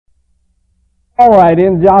All right,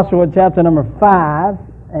 in Joshua chapter number 5,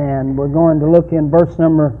 and we're going to look in verse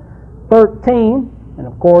number 13. And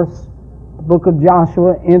of course, the book of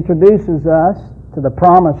Joshua introduces us to the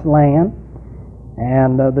promised land,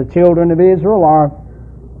 and the children of Israel are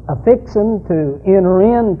affixing to enter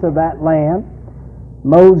into that land.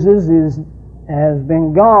 Moses has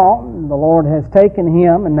been gone, the Lord has taken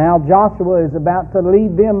him, and now Joshua is about to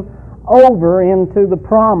lead them over into the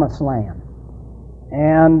promised land.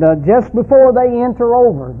 And just before they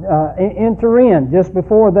just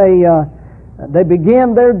before they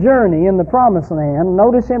begin their journey in the promised land,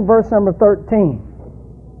 notice in verse number 13.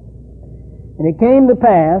 And it came to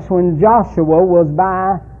pass when Joshua was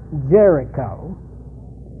by Jericho,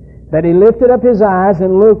 that he lifted up his eyes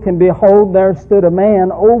and looked, and behold, there stood a man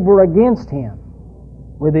over against him,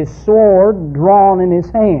 with his sword drawn in his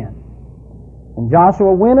hand. And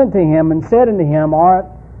Joshua went unto him and said unto him, Art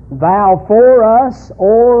thou for us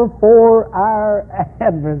or for our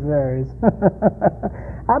adversaries?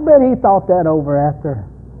 I bet he thought that over after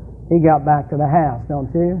he got back to the house,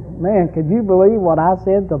 don't you? Man, could you believe what I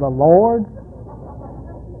said to the Lord?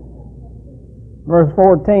 Verse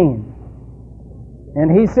 14.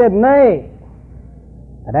 And he said, Nay,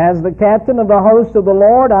 but as the captain of the host of the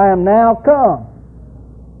Lord I am now come.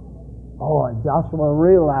 Boy, Joshua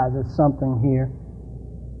realizes something here.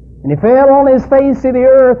 And he fell on his face to the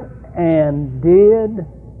earth and did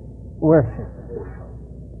worship.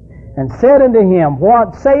 And said unto him,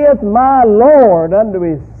 What saith my Lord unto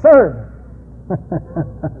his servant?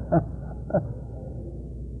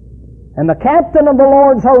 And the captain of the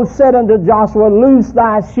Lord's host said unto Joshua, Loose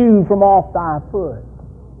thy shoe from off thy foot,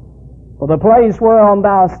 for the place whereon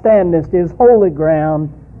thou standest is holy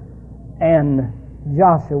ground. And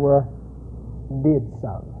Joshua did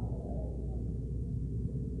so.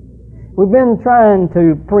 We've been trying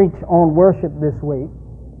to preach on worship this week,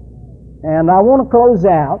 and I want to close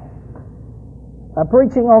out by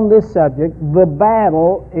preaching on this subject, the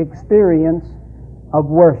battle experience of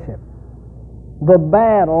worship. The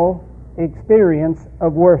battle experience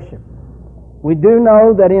of worship. We do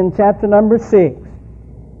know that in chapter number 6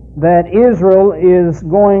 that Israel is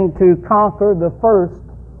going to conquer the first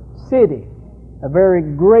city, a very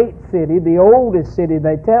great city, the oldest city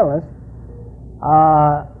they tell us,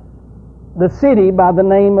 the city by the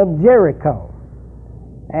name of Jericho.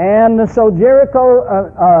 And so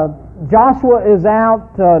Joshua is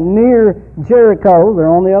out near Jericho. They're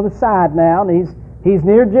on the other side now, and he's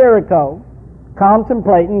near Jericho,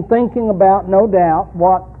 contemplating, thinking about, no doubt,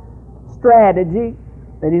 what strategy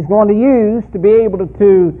that he's going to use to be able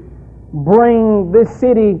to bring this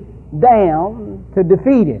city down, to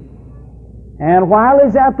defeat it. And while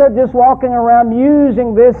he's out there just walking around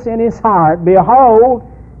musing this in his heart, behold,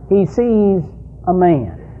 he sees a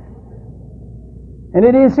man. And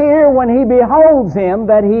it is here when he beholds him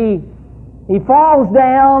that he falls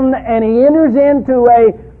down and he enters into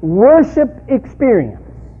a worship experience.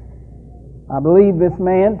 I believe this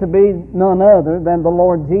man to be none other than the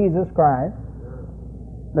Lord Jesus Christ,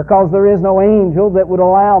 because there is no angel that would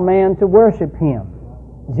allow man to worship him.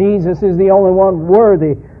 Jesus is the only one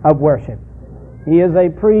worthy of worship. He is a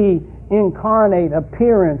pre-incarnate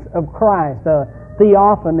appearance of Christ, a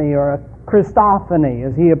theophany or a Christophany,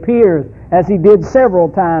 as he appears, as he did several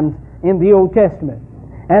times in the Old Testament.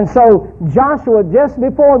 And so Joshua, just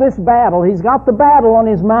before this battle, he's got the battle on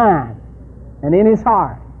his mind and in his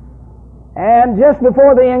heart. And just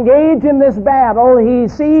before they engage in this battle, he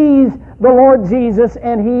sees the Lord Jesus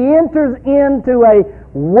and he enters into a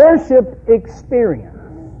worship experience.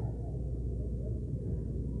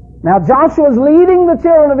 Now Joshua's leading the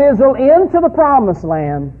children of Israel into the promised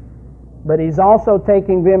land, but he's also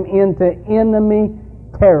taking them into enemy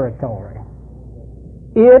territory.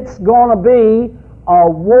 It's going to be a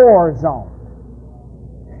war zone.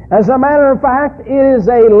 As a matter of fact, it is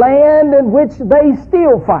a land in which they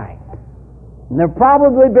still fight. And there have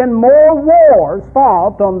probably been more wars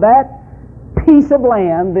fought on that piece of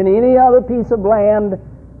land than any other piece of land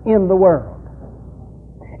in the world.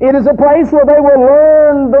 It is a place where they will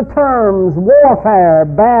learn the terms warfare,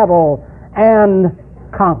 battle, and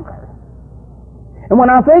conquer. And when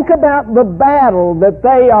I think about the battle that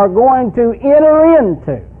they are going to enter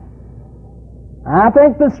into, I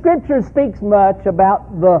think the Scripture speaks much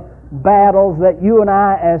about the battles that you and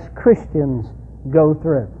I as Christians go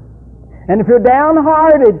through. And if you're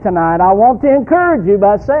downhearted tonight, I want to encourage you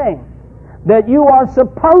by saying that you are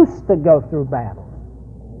supposed to go through battles.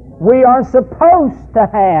 We are supposed to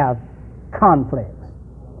have conflicts.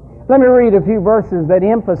 Let me read a few verses that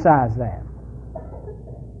emphasize that.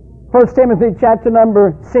 1 Timothy chapter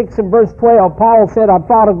number 6 and verse 12, Paul said, I've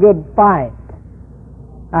fought a good fight.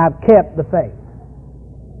 I've kept the faith.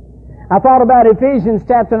 I thought about Ephesians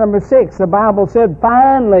chapter number 6. The Bible said,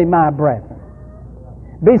 "Finally, my brethren,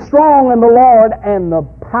 be strong in the Lord and the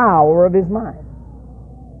power of His might.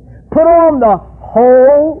 Put on the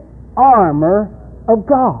whole armor of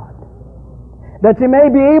God, that you may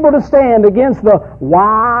be able to stand against the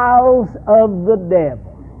wiles of the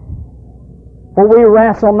devil. For we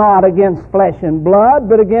wrestle not against flesh and blood,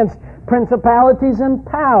 but against principalities and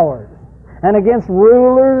powers, and against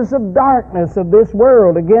rulers of darkness of this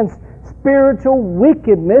world, against spiritual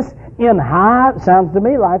wickedness in high..." Sounds to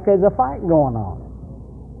me like there's a fight going on.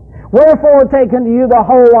 "Wherefore take unto you the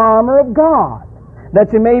whole armor of God,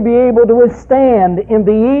 that you may be able to withstand in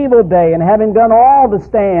the evil day, and having done all to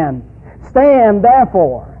stand, stand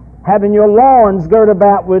therefore, having your loins girt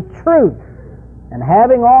about with truth, and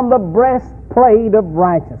having on the breastplate of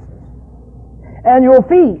righteousness, and your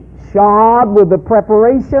feet shod with the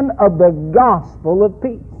preparation of the gospel of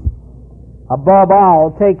peace. Above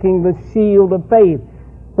all, taking the shield of faith,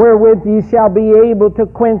 wherewith ye shall be able to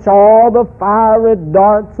quench all the fiery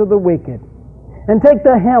darts of the wicked, and take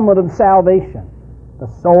the helmet of salvation, the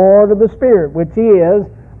sword of the Spirit, which is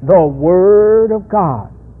the Word of God."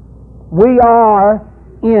 We are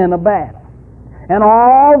in a battle. "And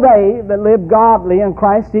all they that live godly in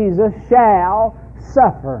Christ Jesus shall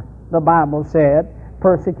suffer," the Bible said,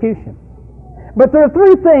 "persecution." But there are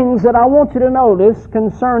three things that I want you to notice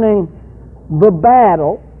concerning the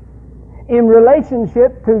battle in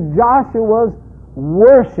relationship to Joshua's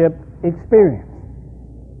worship experience.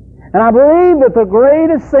 And I believe that the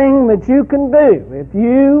greatest thing that you can do if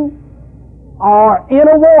you are in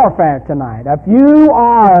a warfare tonight, if you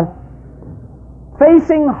are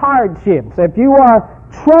facing hardships, if you are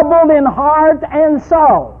troubled in heart and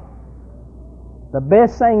soul, the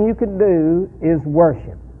best thing you can do is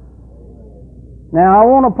worship. Now, I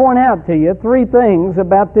want to point out to you three things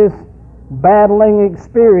about this battling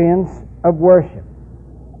experience of worship.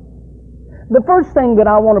 The first thing that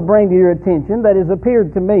I want to bring to your attention that has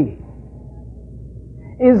appeared to me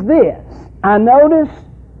is this. I notice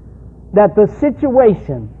that the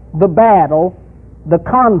situation, the battle, the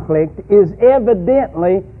conflict is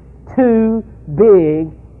evidently too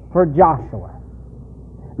big for Joshua.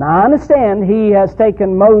 Now, I understand he has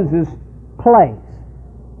taken Moses' place,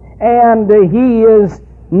 and he is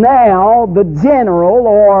now the general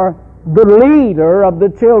or the leader of the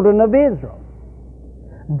children of Israel.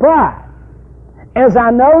 But, as I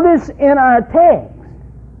notice in our text,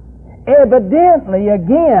 evidently,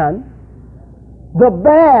 again, the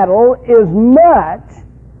battle is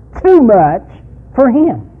too much for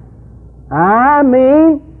him. I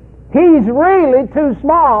mean, he's really too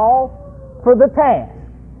small for the task.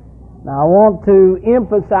 Now, I want to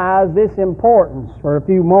emphasize this importance for a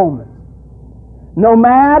few moments. No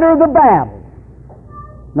matter the battle,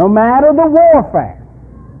 no matter the warfare,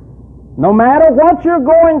 no matter what you're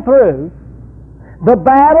going through, the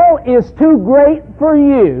battle is too great for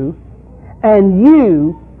you, and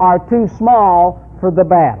you are too small for the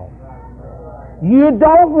battle. You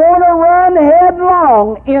don't want to run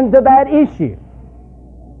headlong into that issue.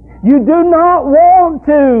 You do not want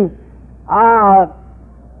to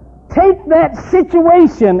take that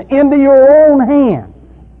situation into your own hands,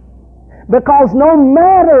 because no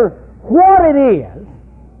matter what it is,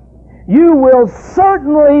 you will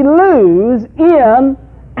certainly lose in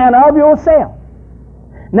and of yourself.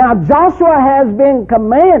 Now, Joshua has been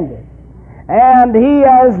commanded, and he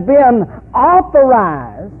has been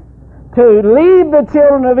authorized to lead the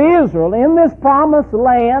children of Israel in this promised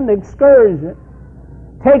land excursion,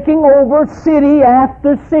 taking over city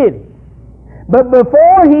after city. But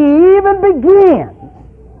before he even begins,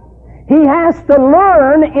 he has to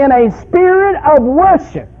learn in a spirit of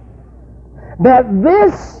worship that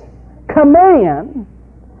this command,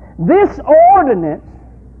 this ordinance,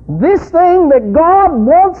 this thing that God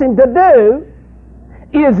wants him to do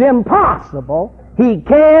is impossible. He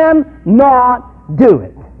cannot do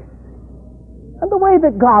it. And the way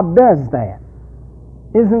that God does that,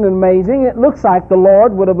 isn't it amazing? It looks like the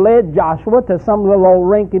Lord would have led Joshua to some little old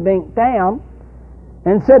rinky-dink town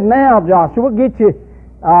and said, "Now, Joshua, get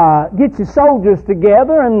your soldiers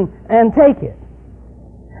together and take it."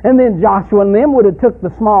 And then Joshua and them would have took the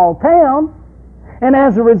small town, and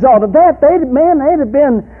as a result of that, they'd have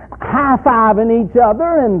been high-fiving each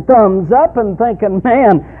other and thumbs up and thinking,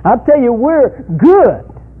 "Man, I'll tell you, we're good."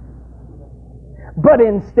 But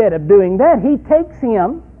instead of doing that, he takes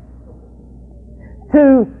him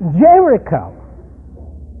to Jericho.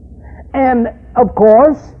 And, of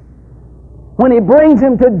course, when he brings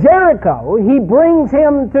him to Jericho, he brings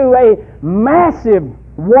him to a massive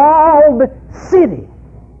walled city.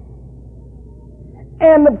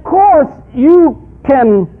 And, of course, you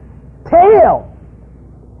can tell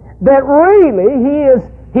that really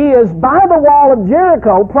he is by the wall of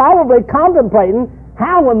Jericho, probably contemplating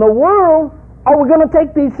how in the world are we going to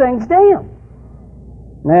take these things down.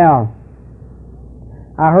 Now,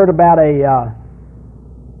 I heard about a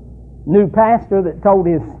new pastor that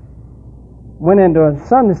went into a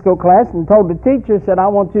Sunday school class and told the teacher, said, I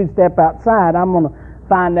want you to step outside. I'm going to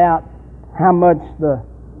find out how much the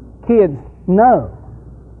kids know.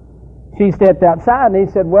 She stepped outside and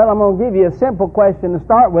he said, well, I'm going to give you a simple question to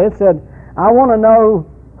start with. Said, I want to know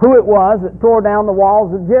who it was that tore down the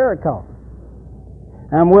walls of Jericho.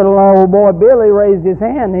 And little old boy Billy raised his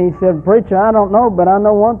hand and he said, preacher, I don't know, but I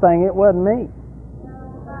know one thing, it wasn't me.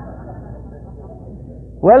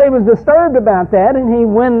 Well, he was disturbed about that, and he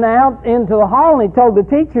went out into the hall and he told the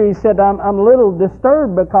teacher, he said, I'm a little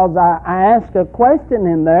disturbed because I asked a question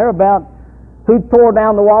in there about who tore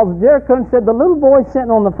down the walls of Jericho, and said the little boy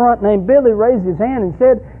sitting on the front named Billy raised his hand and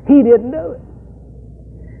said he didn't do it.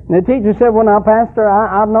 And the teacher said, well, now, Pastor,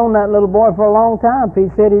 I've known that little boy for a long time. If he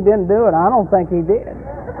said he didn't do it, I don't think he did.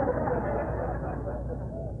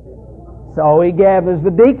 So he gathers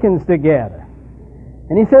the deacons together.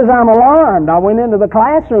 And he says, I'm alarmed. I went into the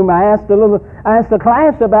classroom. I asked the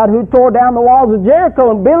class about who tore down the walls of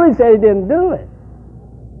Jericho, and Billy said he didn't do it.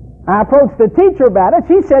 I approached the teacher about it.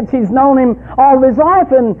 She said she's known him all of his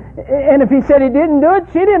life, and if he said he didn't do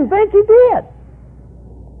it, she didn't think he did.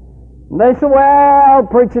 And they said, well,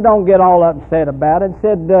 preacher, don't get all upset about it.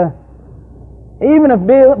 Said, even if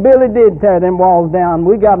Billy did tear them walls down,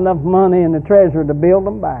 we got enough money in the treasury to build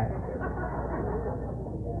them back.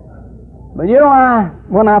 But you know,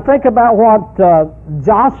 when I think about what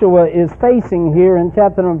Joshua is facing here in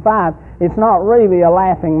chapter number 5, it's not really a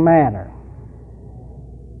laughing matter.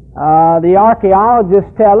 The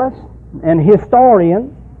archaeologists tell us, and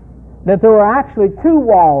historians, that there were actually two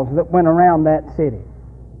walls that went around that city.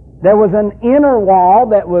 There was an inner wall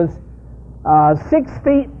that was 6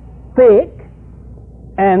 feet thick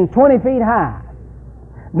and 20 feet high.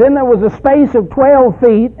 Then there was a space of 12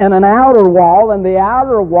 feet and an outer wall, and the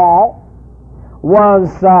outer wall was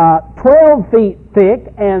 12 feet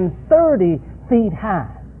thick and 30 feet high.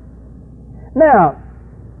 Now,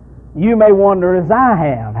 you may wonder, as I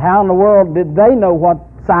have, how in the world did they know what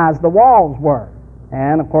size the walls were?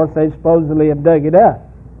 And, of course, they supposedly have dug it up.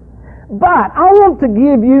 But I want to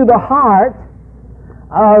give you the heart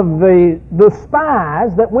of the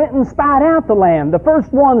spies that went and spied out the land, the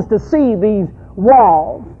first ones to see these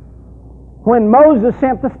walls, when Moses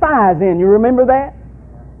sent the spies in. You remember that?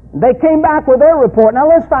 They came back with their report. Now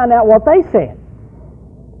let's find out what they said.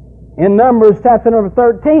 In Numbers chapter number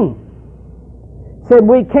 13, said,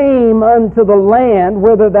 we came unto the land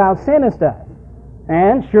whither thou sentest us,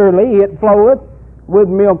 and surely it floweth with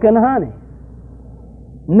milk and honey.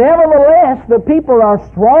 Nevertheless, the people are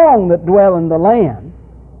strong that dwell in the land,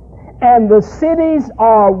 and the cities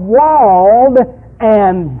are walled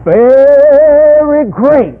and very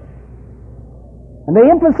great. And they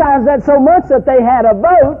emphasized that so much that they had a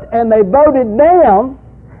vote, and they voted down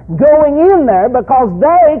going in there because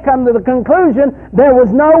they come to the conclusion there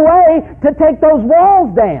was no way to take those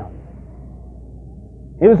walls down.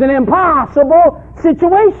 It was an impossible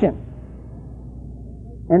situation.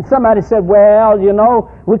 And somebody said, well, you know,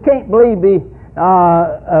 we can't believe the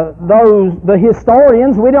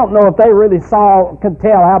historians. We don't know if they really could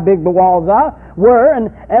tell how big the walls were,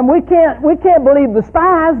 and we can't believe the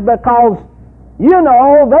spies because, you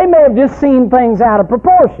know, they may have just seen things out of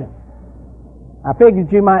proportion. I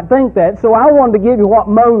figured you might think that, so I wanted to give you what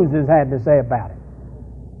Moses had to say about it.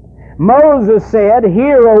 Moses said,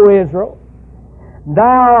 hear, O Israel,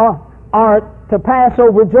 thou art to pass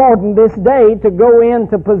over Jordan this day to go in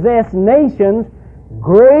to possess nations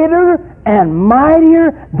greater and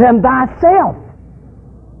mightier than thyself.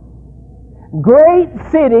 Great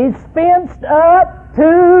cities fenced up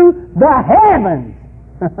to the heavens.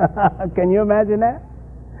 Can you imagine that?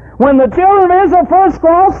 When the children of Israel first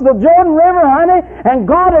crossed the Jordan River, honey, and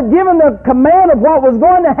God had given the command of what was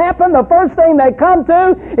going to happen, the first thing they come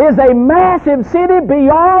to is a massive city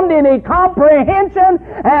beyond any comprehension,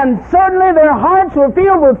 and certainly their hearts were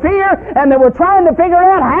filled with fear, and they were trying to figure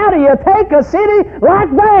out, how do you take a city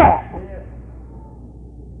like that?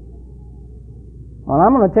 Well,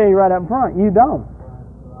 I'm going to tell you right up front, you don't.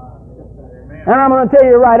 And I'm going to tell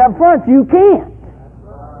you right up front, you can't.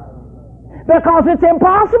 Because it's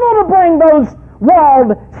impossible to bring those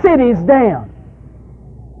walled cities down.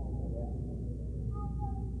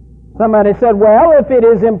 Somebody said, well, if it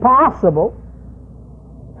is impossible,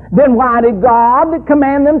 then why did God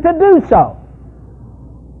command them to do so?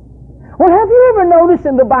 Well, have you ever noticed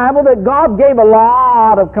in the Bible that God gave a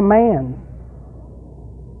lot of commands?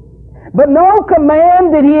 But no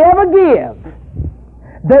command did He ever give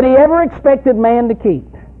that He ever expected man to keep.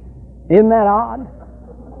 Isn't that odd?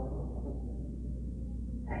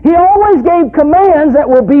 He always gave commands that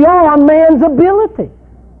were beyond man's ability.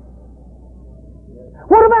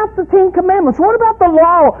 What about the Ten Commandments? What about the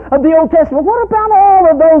law of the Old Testament? What about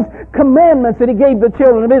all of those commandments that He gave the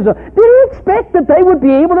children of Israel? Did He expect that they would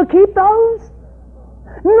be able to keep those?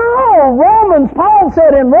 No. Paul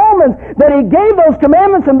said in Romans that He gave those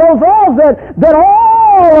commandments and those laws that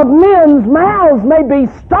all of men's mouths may be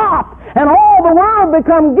stopped and all the world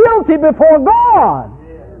become guilty before God.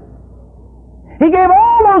 He gave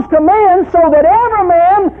all those commands so that every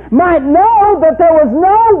man might know that there was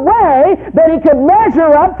no way that he could measure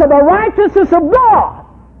up to the righteousness of God.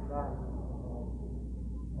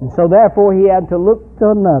 And so therefore He had to look to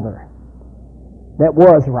another that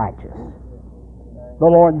was righteous. The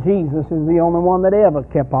Lord Jesus is the only one that ever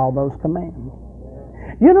kept all those commands.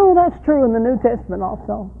 You know that's true in the New Testament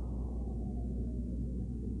also.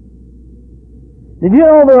 Did you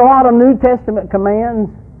know there are a lot of New Testament commands?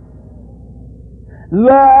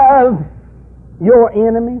 Love your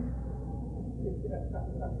enemies.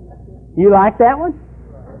 You like that one?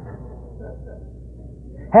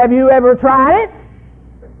 Have you ever tried it?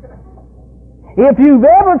 If you've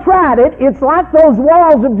ever tried it, it's like those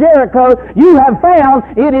walls of Jericho. You have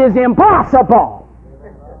found it is impossible.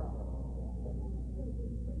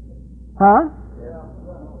 Huh?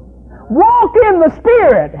 Walk in the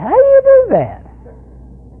Spirit. How do you do that?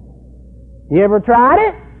 You ever tried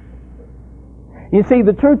it? You see,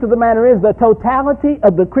 the truth of the matter is the totality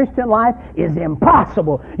of the Christian life is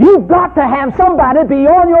impossible. You've got to have somebody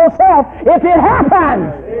beyond yourself if it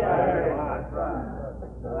happens.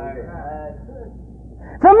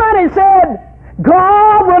 Somebody said,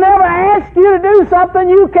 God will never ask you to do something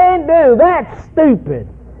you can't do. That's stupid.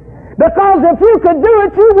 Because if you could do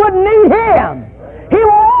it, you wouldn't need Him. He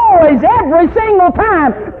will always, every single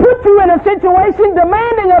time, put you in a situation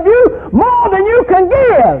demanding of you more than you can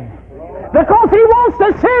give. Because He wants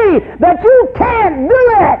to see that you can't do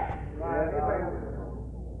it.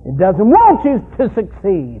 He doesn't want you to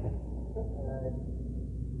succeed.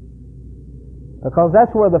 Because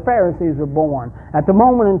that's where the Pharisees were born. At the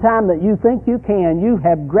moment in time that you think you can, you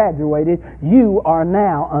have graduated. You are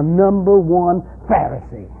now a number one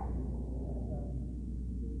Pharisee.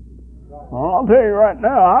 Well, I'll tell you right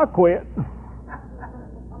now, I quit.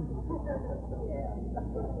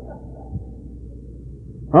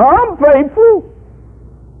 I'm faithful.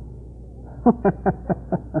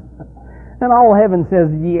 And all heaven says,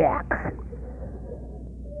 yak.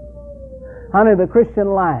 Honey, the Christian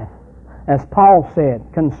life, as Paul said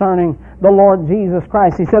concerning the Lord Jesus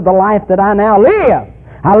Christ, he said, the life that I now live,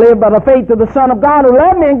 I live by the faith of the Son of God who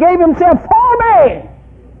loved me and gave Himself for me.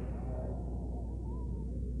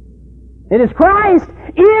 It is Christ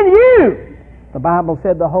in you. The Bible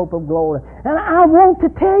said the hope of glory. And I want to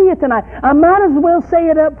tell you tonight, I might as well say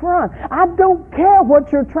it up front. I don't care what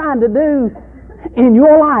you're trying to do in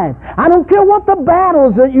your life. I don't care what the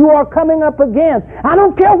battles that you are coming up against. I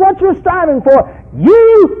don't care what you're striving for.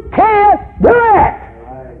 You can't do it.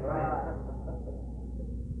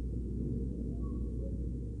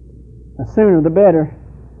 The sooner the better.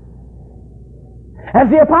 As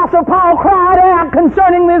the Apostle Paul cried out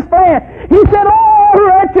concerning this flesh, he said, "Oh,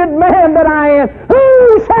 wretched man that I am,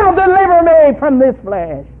 who shall deliver me from this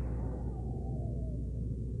flesh?"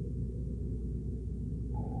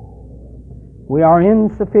 We are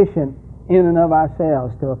insufficient in and of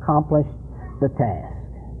ourselves to accomplish the task.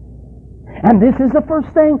 And this is the first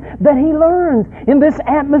thing that he learns in this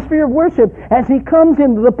atmosphere of worship. As he comes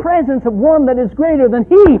into the presence of one that is greater than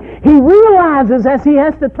he realizes as he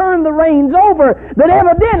has to turn the reins over that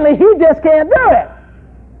evidently he just can't do it.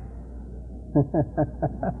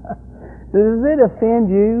 Does it offend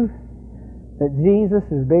you that Jesus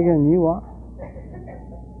is bigger than you are?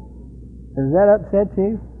 Does that upset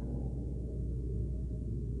you?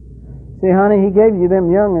 See, honey, He gave you them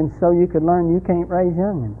young'uns so you could learn you can't raise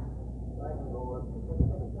young'uns.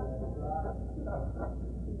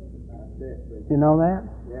 You know that?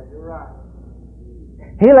 Yes, you're right.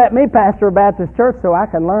 He let me pastor a Baptist church so I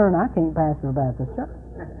could learn I can't pastor a Baptist church.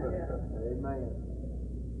 Amen.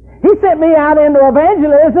 He sent me out into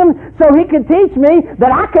evangelism so He could teach me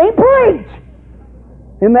that I can't preach.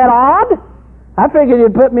 Isn't that odd? I figured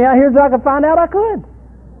He'd put me out here so I could find out I could.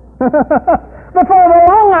 Before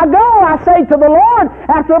long I go, I say to the Lord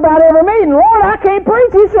after about every meeting, "Lord, I can't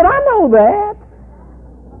preach." He said, "I know that.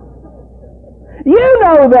 You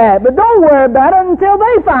know that, but don't worry about it until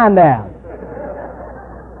they find out."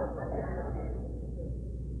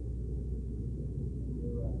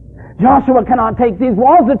 Joshua cannot take these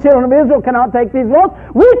walls. The children of Israel cannot take these walls.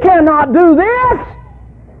 We cannot do this.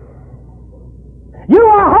 You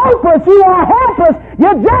are hopeless. You are helpless.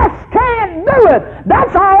 You just can't do it.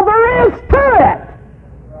 That's all there is to it.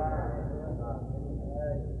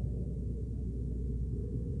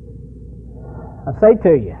 I say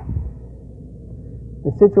to you,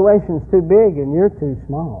 the situation's too big and you're too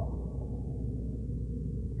small.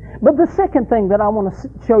 But the second thing that I want to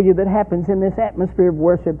show you that happens in this atmosphere of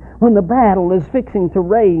worship when the battle is fixing to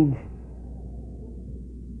rage,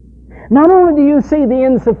 not only do you see the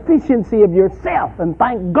insufficiency of yourself, and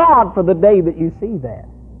thank God for the day that you see that,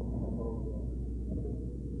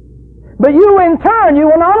 but you in turn, you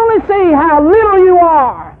will not only see how little you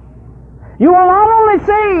are, you will not only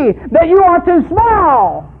see that you are too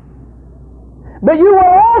small, but you will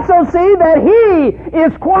also see that He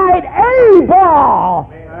is quite able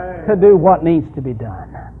to do what needs to be done.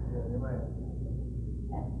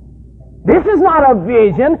 This is not a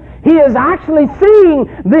vision. He is actually seeing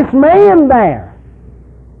this man there.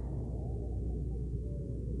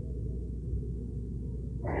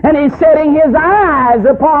 And He's setting His eyes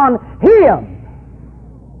upon him.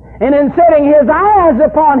 And in setting His eyes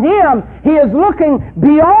upon him, He is looking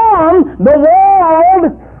beyond the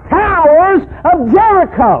walled towers of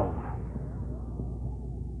Jericho.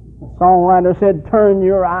 The songwriter said, turn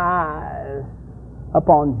your eyes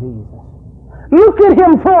upon Jesus. Look at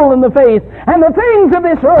Him full in the face, and the things of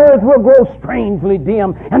this earth will grow strangely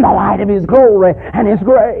dim in the light of His glory and His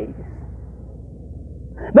grace.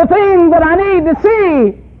 The thing that I need to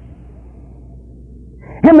see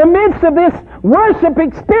in the midst of this worship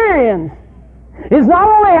experience is not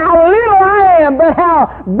only how little I am, but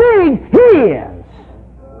how big He is.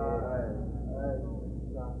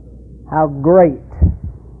 How great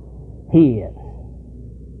He is.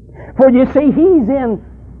 For you see, He's in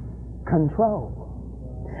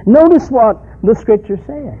control. Notice what the Scripture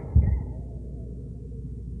said.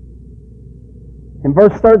 In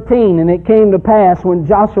verse 13, and it came to pass when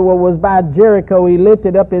Joshua was by Jericho, he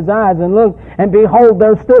lifted up his eyes and looked, and behold,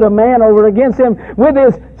 there stood a man over against him with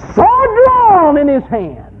his sword drawn in his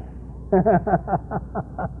hand.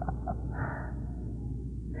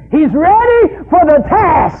 He's ready for the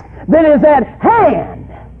task that is at hand.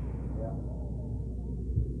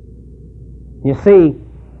 You see,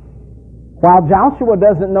 while Joshua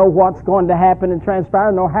doesn't know what's going to happen and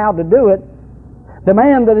transpire, nor how to do it, the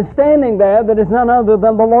man that is standing there, that is none other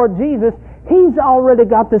than the Lord Jesus, He's already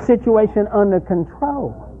got the situation under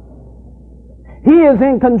control. He is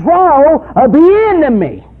in control of the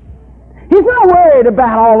enemy. He's not worried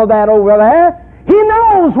about all of that over there. He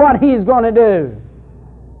knows what He's going to do.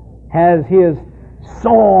 Has His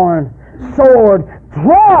sword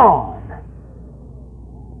drawn.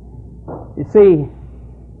 You see,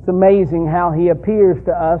 it's amazing how He appears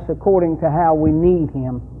to us according to how we need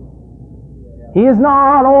Him. He is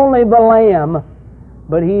not only the Lamb,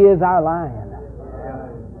 but He is our Lion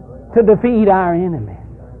to defeat our enemy.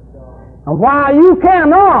 And while you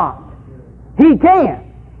cannot, He can.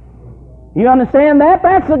 You understand that?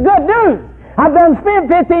 That's the good news. I've spent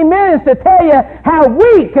 15 minutes to tell you how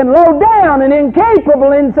weak and low down and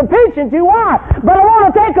incapable and insufficient you are. But I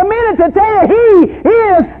want to take a minute to tell you He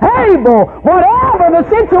is able. Whatever the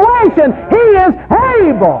situation, He is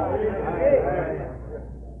able.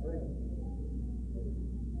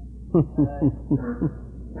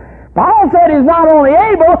 Paul said He's not only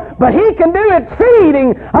able, but He can do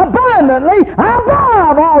exceeding abundantly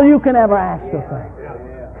above all you can ever ask or think.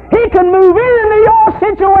 He can move into your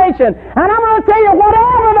situation. And I'm going to tell you,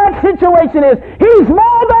 whatever that situation is, He's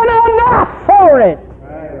more than enough for it.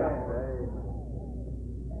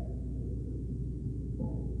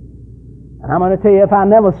 And I'm going to tell you, if I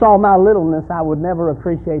never saw my littleness, I would never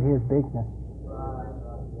appreciate His bigness.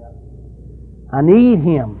 I need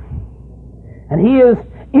Him. And He is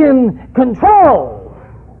in control.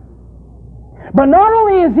 But not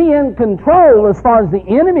only is He in control as far as the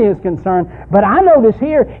enemy is concerned, but I notice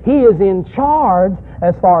here He is in charge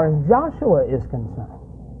as far as Joshua is concerned.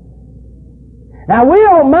 Now we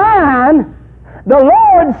don't mind the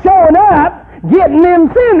Lord showing up getting them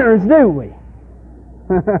sinners, do we?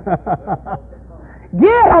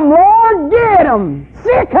 Get them, Lord, get them.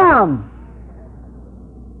 Sick them.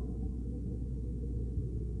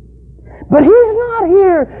 But He's not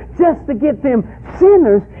here just to get them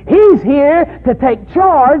sinners. He's here to take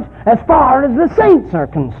charge as far as the saints are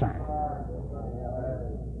concerned.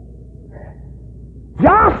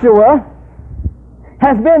 Joshua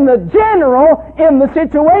has been the general in the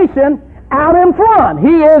situation out in front.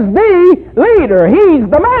 He is the leader. He's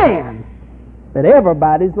the man that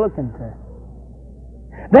everybody's looking to.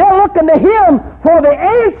 They're looking to Him for the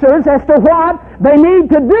answers as to what they need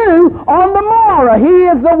to do on the morrow. He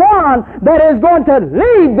is the one that is going to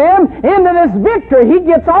lead them into this victory. He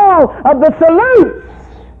gets all of the salutes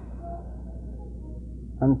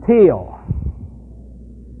until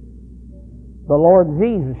the Lord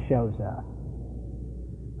Jesus shows up.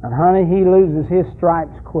 And honey, He loses His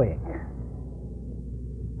stripes quick.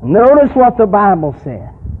 Notice what the Bible said.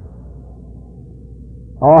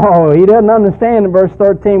 Oh, he doesn't understand in verse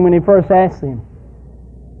 13 when he first asked Him.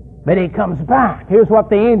 But he comes back. Here's what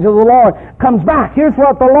the angel of the Lord comes back. Here's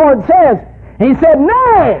what the Lord says. He said,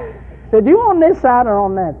 "Nay!" He said, "You on this side or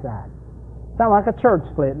on that side?" Sound like a church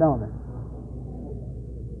split, don't it?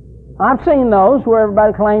 I've seen those where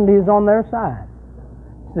everybody claimed he's on their side.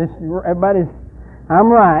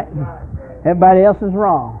 I'm right. Everybody else is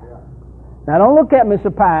wrong. Now don't look at me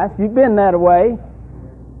so pious. You've been that way.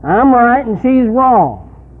 I'm right and she's wrong.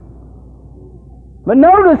 But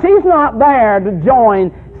notice he's not there to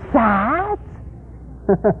join sides.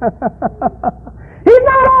 He's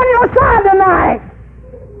not on your side tonight.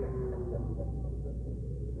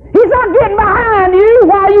 He's not getting behind you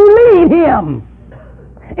while you lead him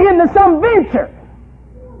into some venture.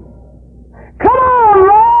 Come on,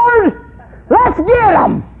 Lord, let's get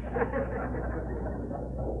him.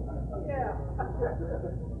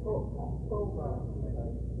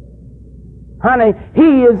 Honey,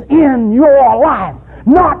 He is in your life.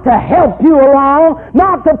 Not to help you along,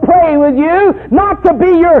 not to pray with you, not to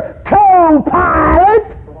be your co-pilot.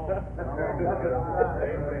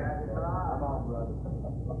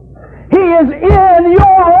 He is in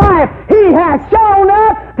your life. He has shown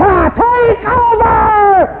up to take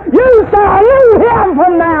over. You salute Him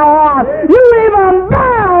from now on. You even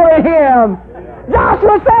bow to Him.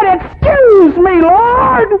 Joshua said, "Excuse me,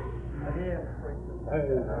 Lord."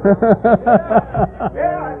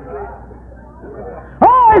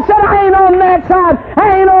 Oh, he said, "I ain't on that side.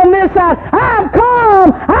 I ain't on this side. I've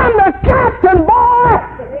come. I'm the captain, boy."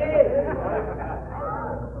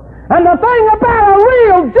 And the thing about a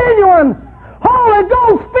real, genuine, Holy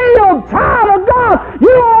Ghost-filled child of God,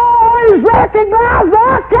 you always recognize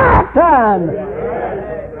the captain.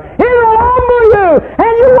 He will humble you,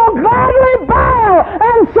 and you will gladly bow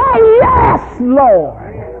and say, "Yes, Lord."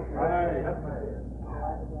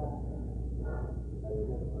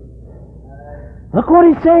 Look what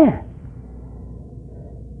he said.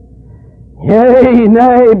 "Yea,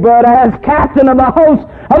 nay, but as captain of the host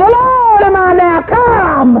of the Lord am I now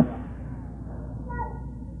come."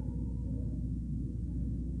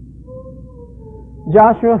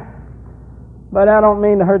 Joshua, but I don't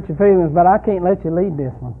mean to hurt your feelings, but I can't let you lead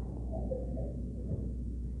this one.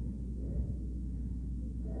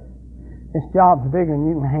 This job's bigger than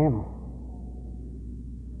you can handle.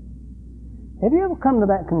 Have you ever come to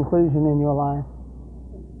that conclusion in your life?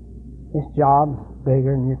 This job's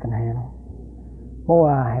bigger than you can handle. Boy,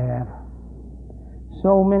 I have.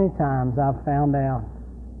 So many times I've found out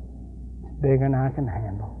it's bigger than I can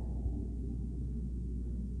handle.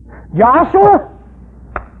 Joshua,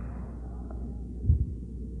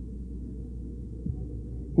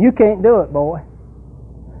 you can't do it, boy.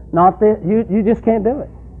 Not this. You just can't do it.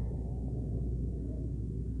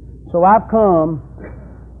 So I've come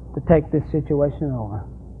to take this situation over.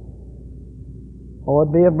 Oh,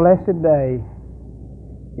 it'd be a blessed day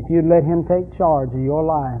if you'd let Him take charge of your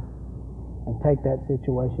life and take that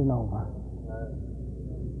situation over.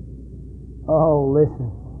 Oh,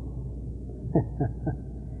 listen.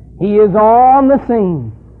 He is on the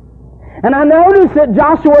scene. And I notice that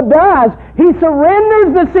Joshua does. He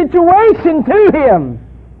surrenders the situation to Him.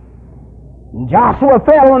 And Joshua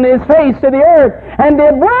fell on his face to the earth and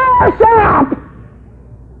did worship.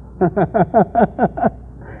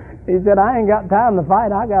 He said, "I ain't got time to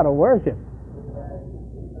fight, I got to worship."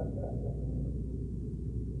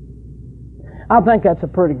 I think that's a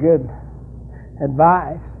pretty good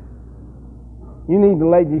advice. You need to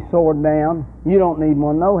lay your sword down. You don't need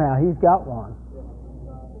one nohow. He's got one.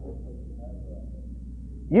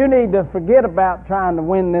 You need to forget about trying to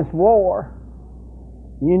win this war.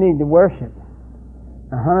 You need to worship.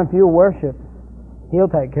 If you'll worship, He'll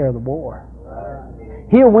take care of the war.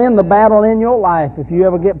 He'll win the battle in your life if you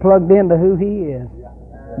ever get plugged into who He is.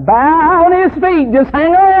 Bow on His feet. Just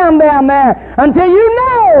hang around down there until you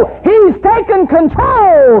know He's taken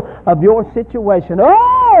control of your situation.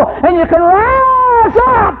 Oh, and you can rise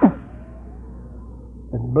up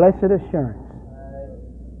with blessed assurance,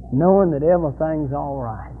 knowing that everything's all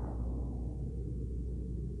right.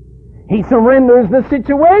 He surrenders the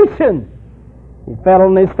situation. He fell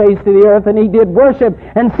on his face to the earth, and he did worship,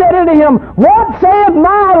 and said unto him, "What saith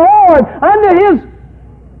my Lord unto his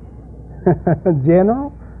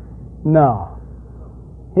general?" No.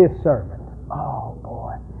 His servant. Oh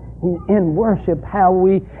boy. In worship how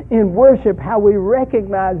we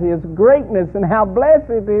recognize His greatness and how blessed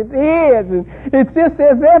it is. It's just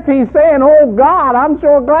as if He's saying, oh God, I'm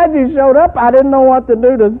sure glad you showed up. I didn't know what to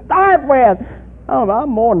do to start with. Oh, I'm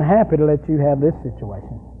more than happy to let you have this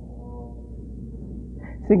situation.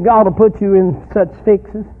 See, God will put you in such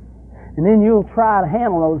fixes, and then you'll try to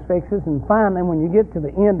handle those fixes, and finally when you get to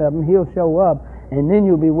the end of them, He'll show up, and then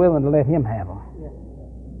you'll be willing to let Him have them.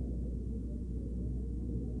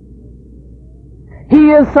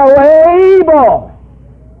 He is so able.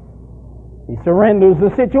 He surrenders the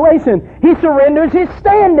situation. He surrenders his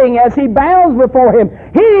standing as he bows before Him.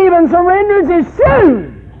 He even surrenders his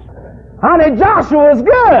shoes. Honey, Joshua's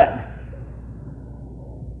good.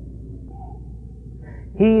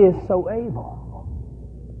 He is so able.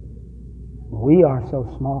 We are so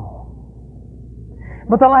small.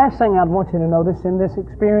 But the last thing I'd want you to notice in this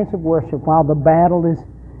experience of worship, while the battle is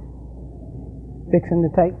fixing to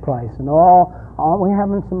take place, and we're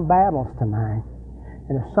having some battles tonight,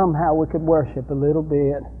 and if somehow we could worship a little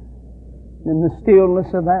bit, in the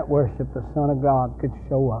stillness of that worship, the Son of God could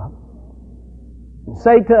show up and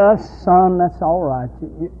say to us, son, that's all right.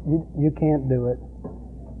 You can't do it.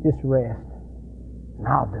 Just rest. And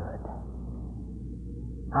I'll do it.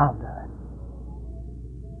 I'll do it.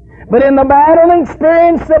 But in the battle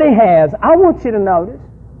experience that he has, I want you to notice,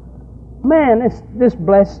 man, this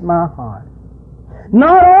blessed my heart.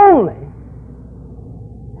 Not only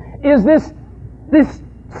is this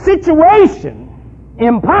situation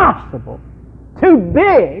impossible, too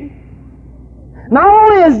big, not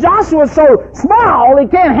only is Joshua so small he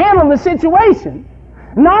can't handle the situation,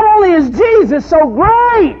 not only is Jesus so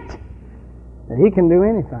great that He can do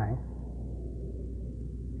anything,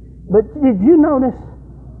 but did you notice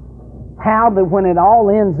how that when it all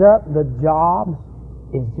ends up, the job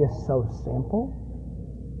is just so simple?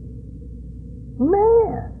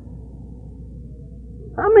 Man!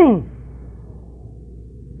 I mean,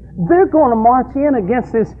 they're going to march in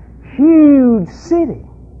against this huge city.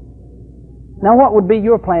 Now, what would be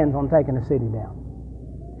your plans on taking the city down?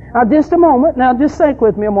 Now, just a moment. Now, just think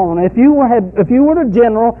with me a moment. If you were a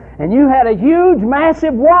general and you had a huge,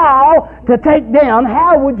 massive wall to take down,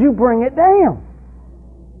 how would you bring it down?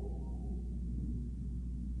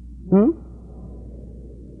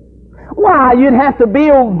 Why, you'd have to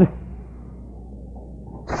build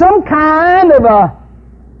some kind of a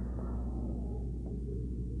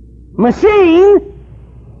machine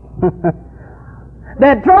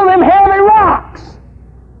that throw them heavy rocks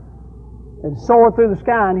and soar through the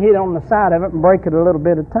sky and hit on the side of it and break it a little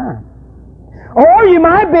bit at a time. Or you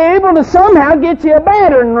might be able to somehow get you a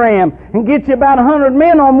battering ram and get you about 100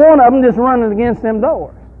 men on one of them just running against them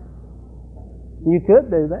doors. You could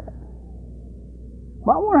do that.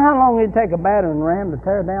 But I wonder how long it'd take a battering ram to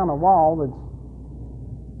tear down a wall that's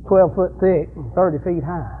 12 foot thick and 30 feet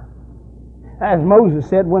high. As Moses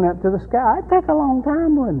said, went up to the sky. It'd take a long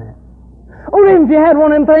time, wouldn't it? Or even if you had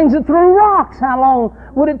one of them things that threw rocks, how long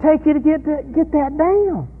would it take you to get that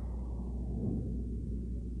down?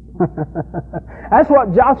 That's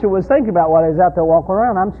what Joshua was thinking about while he was out there walking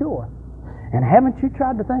around, I'm sure. And haven't you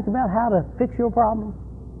tried to think about how to fix your problem?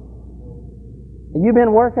 Have you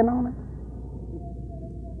been working on it?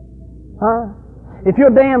 Huh? If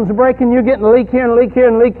your dam's breaking, you're getting a leak here and a leak here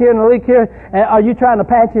and a leak here and a leak here, are you trying to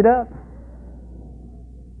patch it up?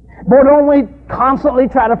 Boy, don't we constantly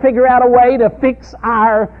try to figure out a way to fix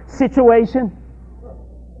our situation?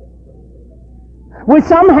 We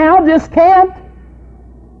somehow just can't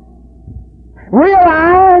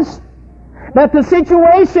realize that the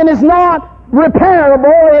situation is not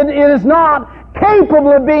repairable, it is not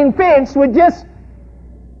capable of being fixed. We just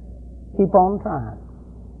keep on trying.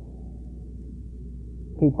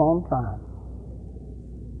 Keep on trying.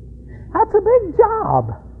 That's a big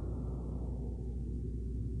job.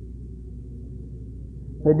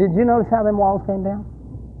 But did you notice how them walls came down?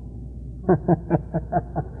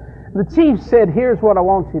 The chief said, here's what I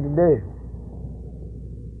want you to do.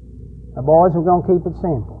 The boys, we're going to keep it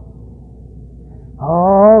simple.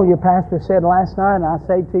 Oh, your pastor said last night, and I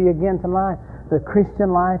say to you again tonight, the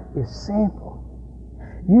Christian life is simple.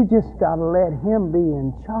 You just got to let Him be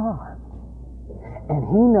in charge. And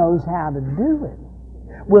He knows how to do it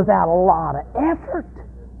without a lot of effort.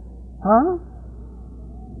 Huh?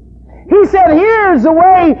 He said, here's the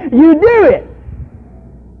way you do it.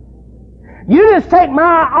 You just take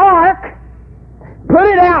my ark, put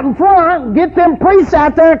it out in front, get them priests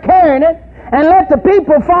out there carrying it, and let the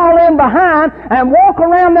people fall in behind and walk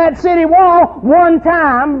around that city wall one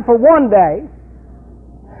time for one day.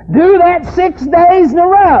 Do that 6 days in a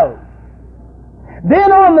row.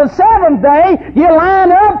 Then on the seventh day, you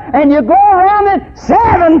line up and you go around it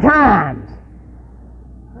 7 times.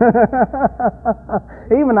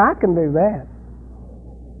 Even I can do that.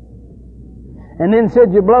 And then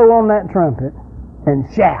said you blow on that trumpet and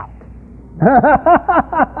shout.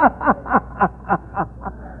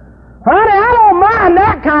 Honey, I don't mind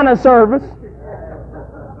that kind of service.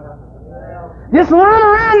 Just run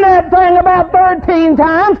around that thing about 13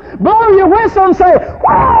 times, blow your whistle and say,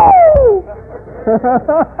 whoa!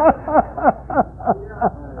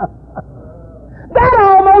 That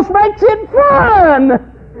almost makes it fun.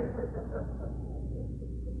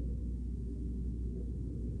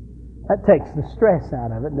 That takes the stress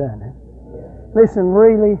out of it, doesn't it? Listen,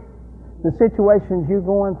 really, the situations you're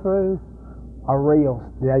going through are real.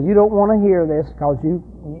 Now, you don't want to hear this because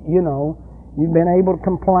you know, you've been able to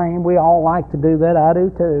complain. We all like to do that. I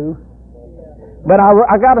do too. But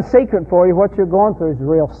I got a secret for you. What you're going through is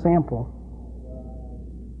real simple.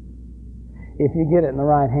 If you get it in the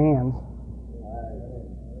right hands.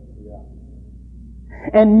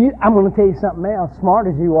 And I'm going to tell you something else. Smart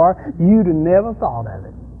as you are, you'd have never thought of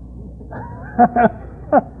it.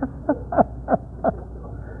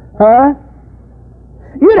 Huh?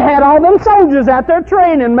 You'd had all them soldiers out there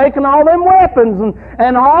training, making all them weapons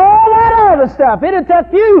and all that other stuff. It'd have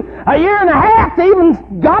took you 1.5 years to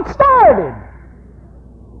even got started.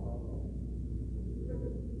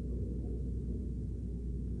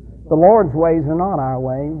 The Lord's ways are not our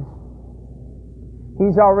ways.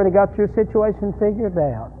 He's already got your situation figured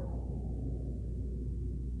out.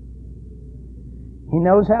 He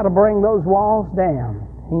knows how to bring those walls down.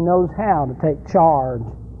 He knows how to take charge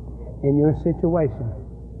in your situation.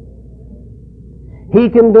 He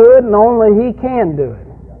can do it, and only He can do it.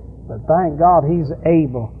 But thank God He's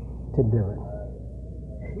able to do it.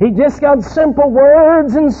 He just got simple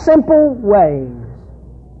words and simple ways.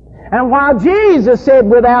 And while Jesus said,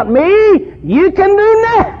 without me, you can do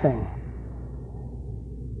nothing.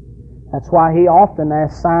 That's why He often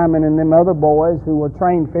asked Simon and them other boys who were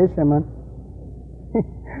trained fishermen.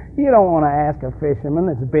 You don't want to ask a fisherman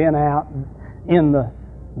that's been out in the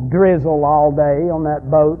drizzle all day on that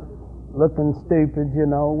boat, looking stupid, you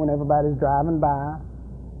know, when everybody's driving by.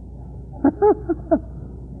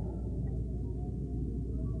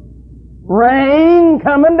 Rain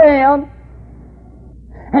coming down.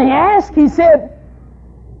 And he asked, he said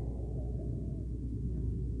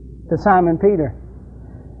to Simon Peter,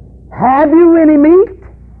 have you any meat?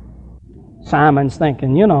 Simon's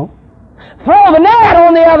thinking, you know, throw the net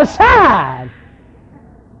on the other side.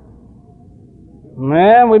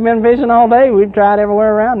 Well, we've been fishing all day. We've tried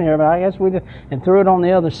everywhere around here, but I guess we just and threw it on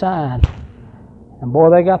the other side. And boy,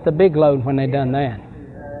 they got the big load when they done that.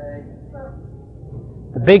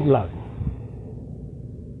 The big load.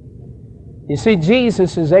 You see,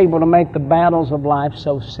 Jesus is able to make the battles of life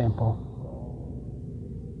so simple.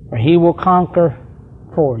 For He will conquer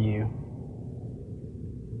for you.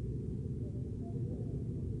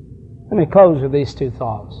 Let me close with these 2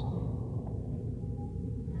 thoughts.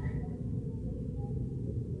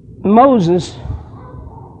 Moses,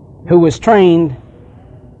 who was trained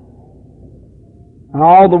in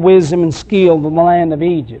all the wisdom and skill of the land of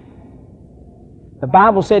Egypt, the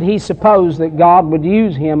Bible said he supposed that God would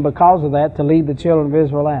use him because of that to lead the children of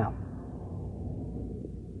Israel out.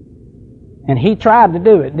 And he tried to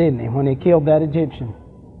do it, didn't he, when he killed that Egyptian.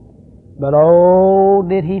 But oh,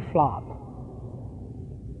 did he flop.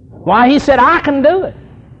 Why, he said, I can do it.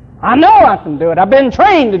 I know I can do it. I've been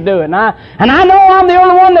trained to do it. And I know I'm the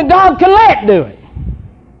only one that God can let do it.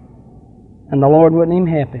 And the Lord wouldn't even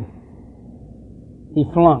help him. He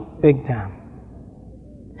flunked big time.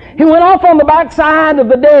 He went off on the backside of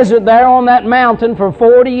the desert there on that mountain for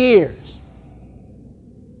 40 years.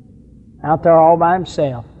 Out there all by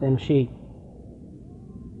himself, them sheep.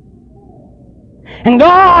 And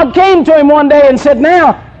God came to him one day and said,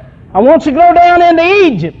 now, I want you to go down into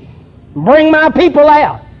Egypt and bring my people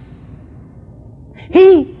out.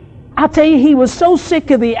 I tell you, he was so sick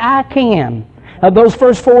of the I can of those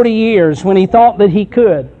first 40 years when he thought that he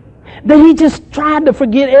could, that he just tried to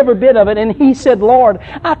forget every bit of it, and he said, Lord,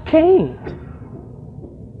 I can't.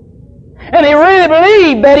 And he really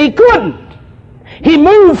believed that he couldn't. He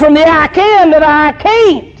moved from the I can to the I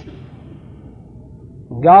can't.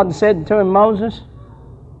 And God said to him, Moses,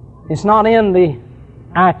 it's not in the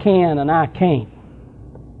I can and I can't,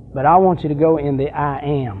 but I want you to go in the I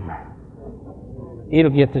am. It'll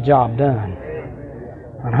get the job done.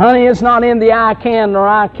 And honey, it's not in the I can or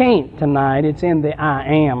I can't tonight. It's in the I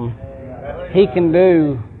am. He can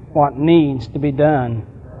do what needs to be done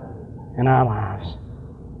in our lives.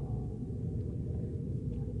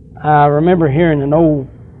 I remember hearing an old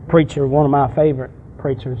preacher, one of my favorite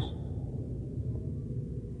preachers,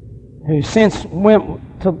 who since went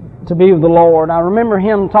to be with the Lord. I remember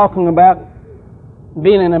him talking about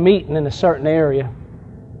being in a meeting in a certain area.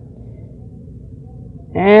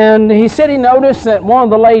 And he said he noticed that one of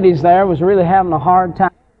the ladies there was really having a hard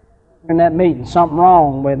time in that meeting. Something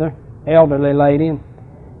wrong with her, elderly lady.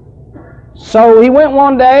 So he went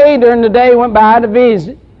one day, during the day, went by to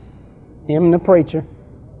visit him and the preacher.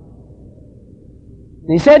 And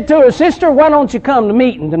he said to her, "Sister, why don't you come to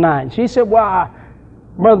meeting tonight?" She said, "Well,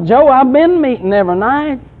 Brother Joe, I've been meeting every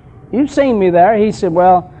night. You've seen me there." He said,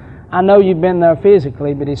 "Well, I know you've been there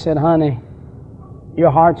physically," but he said, "Honey, your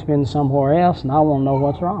heart's been somewhere else, and I want to know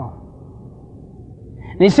what's wrong."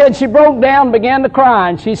 And he said she broke down, began to cry,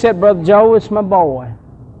 and she said, "Brother Joe, it's my boy."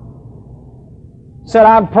 Said,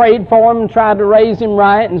 "I've prayed for him and tried to raise him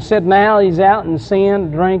right," and said, "Now he's out in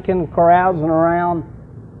sin, drinking, carousing around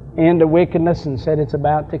into wickedness," and said, "It's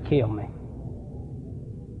about to kill me."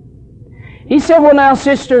 He said, "Well, now,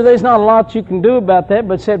 sister, there's not a lot you can do about that,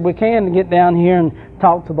 but said we can get down here and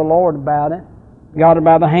talk to the Lord about it." Got her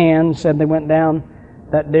by the hand, said they went down,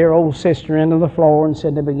 that dear old sister, into the floor, and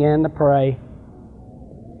said they began to pray.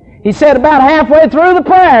 He said about halfway through the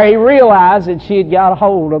prayer, he realized that she had got a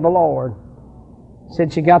hold of the Lord.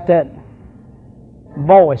 Said she got that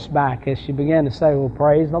voice back as she began to say, "Well,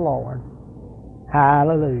 praise the Lord.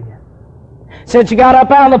 Hallelujah." Said she got up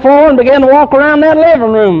out of the floor and began to walk around that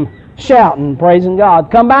living room shouting, praising God.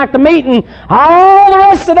 Come back to meeting, all the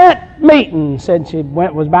rest of that meeting. Said she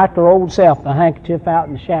was back to her old self, the handkerchief out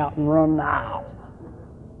and shouting, running out.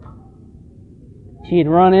 She had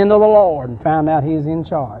run into the Lord and found out He was in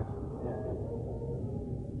charge.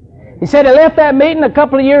 He said he left that meeting. A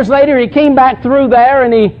couple of years later, he came back through there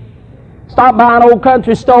and he stopped by an old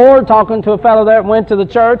country store talking to a fellow there that went to the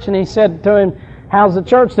church, and he said to him, "How's the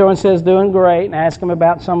church doing?" He says, "Doing great." And asked him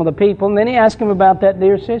about some of the people, and then he asked him about that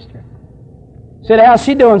dear sister. Said, "How's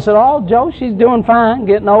she doing?" Said, "Oh, Joe, she's doing fine,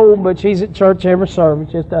 getting old, but she's at church every service,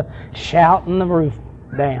 just shouting the roof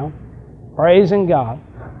down, praising God."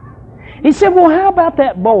 He said, "Well, how about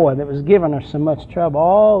that boy that was giving her so much trouble?"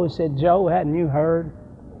 "Oh," he said, "Joe, hadn't you heard?"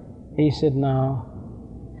 He said, "No."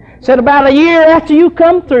 Said, "About a year after you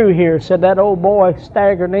come through here," said, "that old boy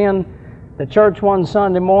staggered in the church one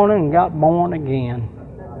Sunday morning and got born again."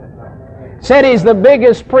 Said he's the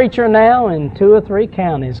biggest preacher now in 2 or 3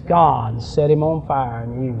 counties. God set him on fire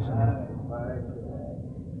and used him.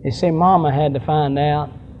 He said, "Mama had to find out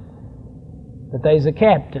that there's a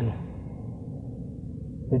captain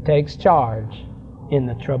who takes charge in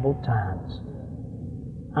the troubled times."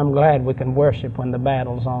 I'm glad we can worship when the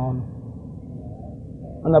battle's on.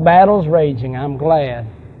 When the battle's raging, I'm glad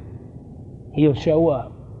He'll show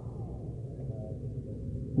up.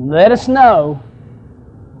 Let us know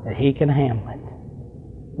that He can handle it.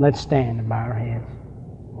 Let's stand and bow our heads.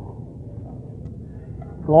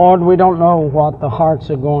 Lord, we don't know what the hearts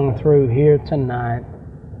are going through here tonight.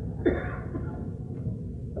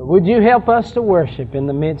 But would You help us to worship in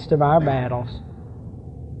the midst of our battles,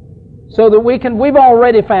 so that we've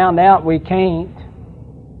already found out we can't.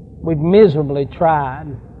 We've miserably tried.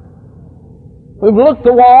 We've looked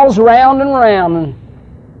the walls round and round, and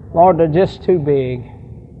Lord, they're just too big.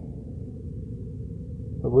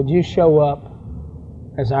 But would You show up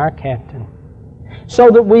as our captain,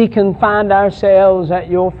 so that we can find ourselves at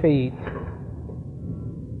Your feet,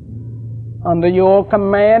 under Your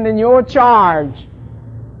command and Your charge,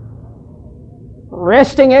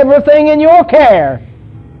 resting everything in Your care,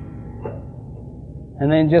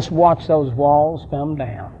 and then just watch those walls come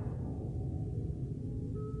down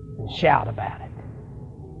and shout about it.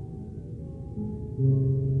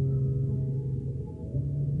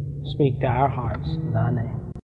 Speak to our hearts in Thy name.